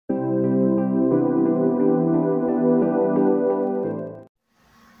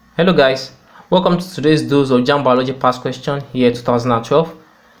Hello guys, welcome to today's dose of Jamb biology past question year 2012.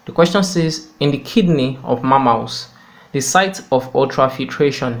 The question says, in the kidney of mammals, the site of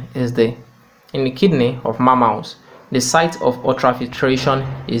ultrafiltration is the. In the kidney of mammals, the site of ultrafiltration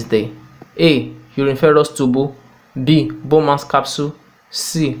is the A. Uriniferous tubule, B. Bowman's capsule,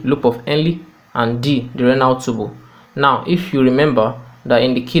 C. Loop of Henle, and D. The renal tubule. Now, if you remember that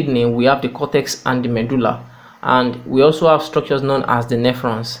in the kidney we have the cortex and the medulla, and we also have structures known as the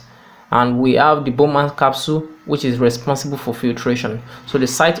nephrons, and we have the Bowman's capsule, which is responsible for filtration. So the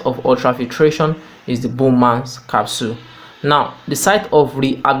site of ultrafiltration is the Bowman's capsule. Now, the site of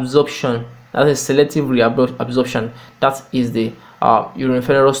reabsorption, that is selective reabsorption, that is the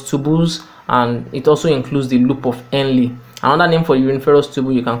uriniferous tubules, and it also includes the loop of Henle. Another name for uriniferous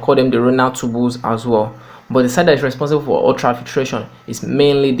tubule, you can call them the renal tubules as well. But the site that is responsible for ultrafiltration is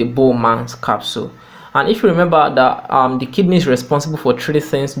mainly the Bowman's capsule. And if you remember that the kidney is responsible for three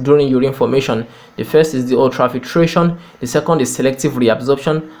things during urine formation. The first is the ultrafiltration, the second is selective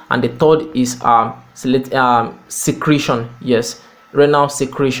reabsorption, and the third is secretion. Yes, renal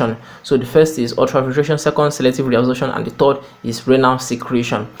secretion. So the first is ultrafiltration, second selective reabsorption, and the third is renal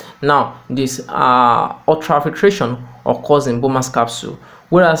secretion. Now, this ultrafiltration occurs in Bowman's capsule,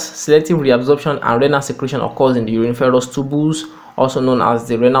 whereas selective reabsorption and renal secretion occurs in the uriniferous tubules, also known as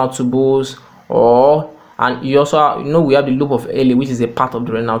the renal tubules. And you also we have the loop of Henle, which is a part of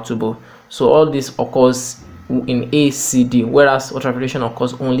the renal tubule. So all this occurs in ACD, whereas ultrafiltration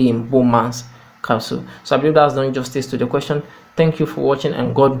occurs only in Bowman's capsule. So I believe that's done justice to the question. Thank you for watching,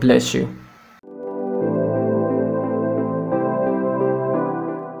 and God bless you.